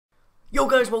Yo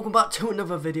guys, welcome back to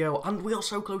another video, and we are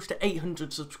so close to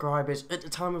 800 subscribers. At the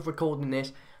time of recording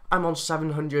this, I'm on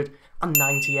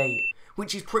 798,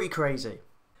 which is pretty crazy.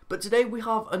 But today we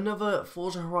have another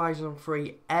Forza Horizon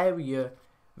 3 area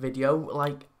video.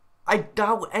 Like, I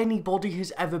doubt anybody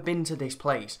has ever been to this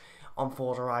place on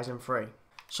Forza Horizon 3.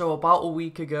 So about a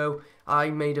week ago, I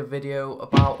made a video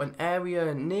about an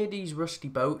area near these rusty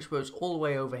boats, but it's all the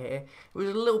way over here. It was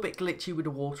a little bit glitchy with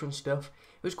the water and stuff.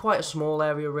 It was quite a small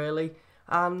area really,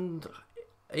 and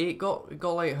it got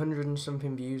like 100 and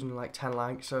something views and like 10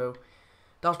 likes, so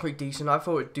that was pretty decent. I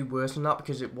thought it'd do worse than that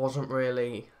because it wasn't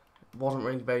really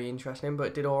very interesting, but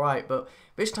it did alright. But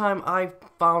this time I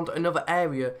found another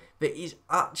area that is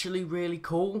actually really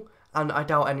cool, and I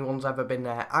doubt anyone's ever been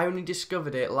there. I only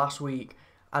discovered it last week,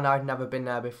 and I'd never been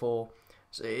there before.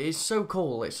 So it's so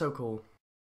cool, it's so cool.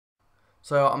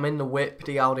 So I'm in the Whip,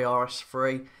 the Audi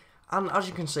RS3, and as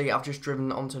you can see, I've just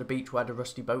driven onto the beach where the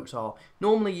rusty boats are.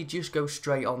 Normally you just go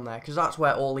straight on there, because that's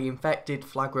where all the Infected,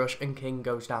 Flag Rush and King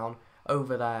goes down,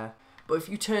 over there. But if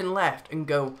you turn left and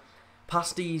go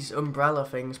past these umbrella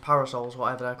things, parasols,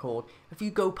 whatever they're called, if you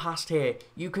go past here,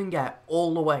 you can get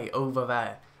all the way over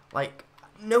there. Like,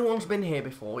 no one's been here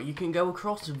before. You can go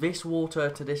across this water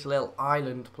to this little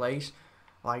island place.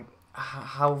 Like,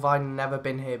 how have I never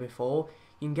been here before?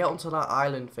 You can get onto that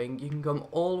island thing. You can come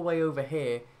all the way over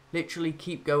here. Literally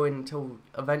keep going until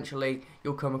eventually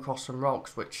you'll come across some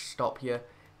rocks which stop you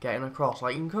getting across.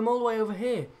 Like, you can come all the way over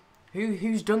here.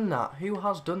 Who's done that? Who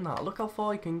has done that? Look how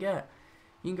far you can get.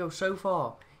 You can go so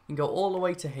far. You can go all the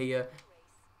way to here.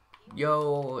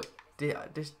 Yo,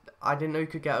 I didn't know you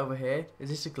could get over here. Is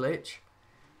this a glitch?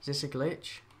 Is this a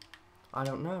glitch? I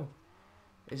don't know.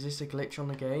 Is this a glitch on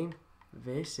the game?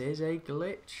 This is a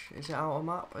glitch. Is it out of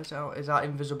map? Is that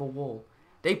invisible wall?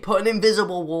 They put an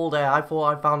invisible wall there. I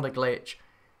thought I found a glitch.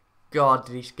 God,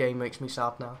 this game makes me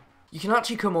sad now. You can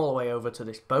actually come all the way over to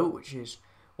this boat, which is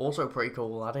also pretty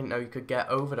cool. I didn't know you could get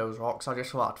over those rocks. I just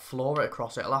thought I'd floor it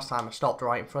across it. Last time I stopped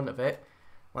right in front of it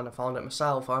when I found it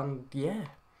myself, and yeah,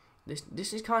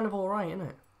 this is kind of alright, isn't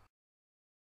it?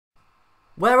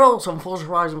 Where else on Forza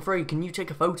Horizon 3 can you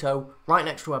take a photo right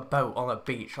next to a boat on a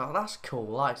beach? Oh, that's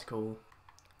cool, that's cool.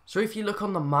 So if you look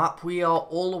on the map, we are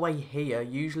all the way here.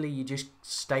 Usually you just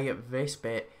stay at this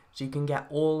bit, so you can get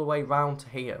all the way round to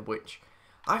here, which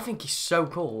I think is so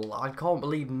cool. I can't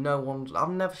believe I've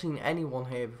never seen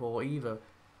anyone here before either.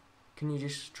 Can you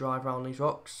just drive around these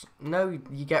rocks? No,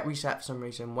 you get reset for some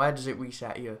reason. Where does it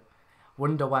reset you?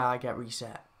 Wonder where I get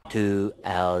reset. 2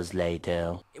 hours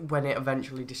later. When it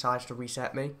eventually decides to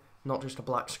reset me. Not just a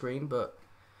black screen, but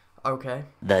okay.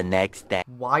 The next day.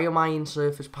 Why am I in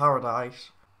Surfers Paradise?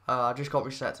 I just got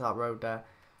reset to that road there.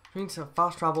 I need to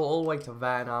fast travel all the way to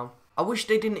there now. I wish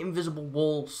they didn't invisible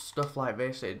walls, stuff like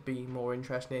this. It'd be more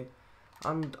interesting.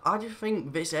 And I just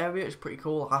think this area is pretty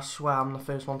cool. I swear I'm the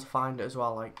first one to find it as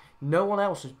well. Like, no one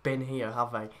else has been here,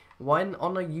 have they? When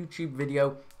on a YouTube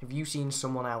video have you seen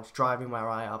someone else driving where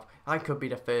I have? I could be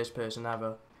the first person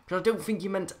ever. Because I don't think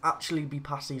you're meant to actually be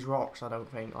past these rocks, I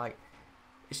don't think. Like,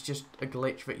 it's just a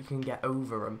glitch that you can get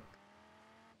over them.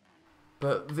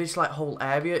 But this like whole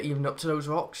area, even up to those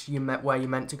rocks, where you're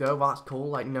meant to go, that's cool.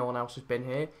 Like, no one else has been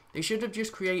here. They should have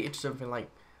just created something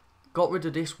like, got rid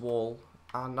of this wall,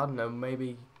 and I don't know,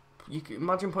 maybe you could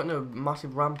imagine putting a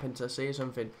massive ramp into the sea or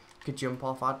something. You could jump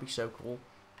off, that'd be so cool.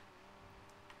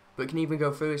 But you can even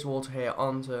go through this water here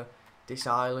onto this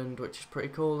island, which is pretty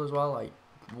cool as well. Like,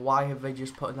 why have they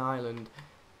just put an island?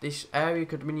 This area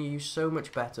could have been used so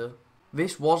much better.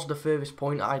 This was the furthest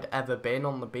point I'd ever been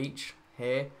on the beach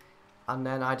here. And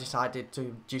then I decided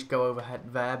to just go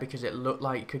overhead there because it looked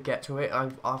like you could get to it. I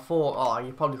thought, oh,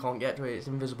 you probably can't get to it, it's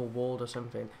invisible wall or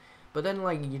something. But then,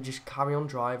 like, you just carry on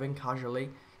driving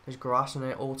casually. There's grass and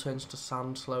it all turns to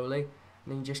sand slowly. And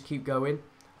then you just keep going.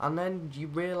 And then you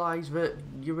realise that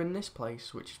you're in this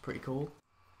place, which is pretty cool.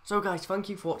 So guys, thank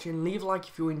you for watching. Leave a like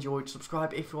if you enjoyed.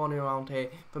 Subscribe if you're new around here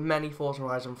for many Forza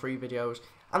Horizon 3 videos.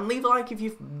 And leave a like if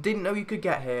you didn't know you could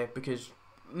get here, because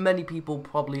many people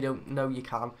probably don't know you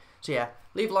can. So yeah,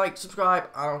 leave a like, subscribe,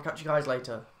 and I'll catch you guys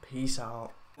later. Peace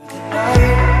out.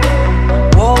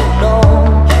 Whoa.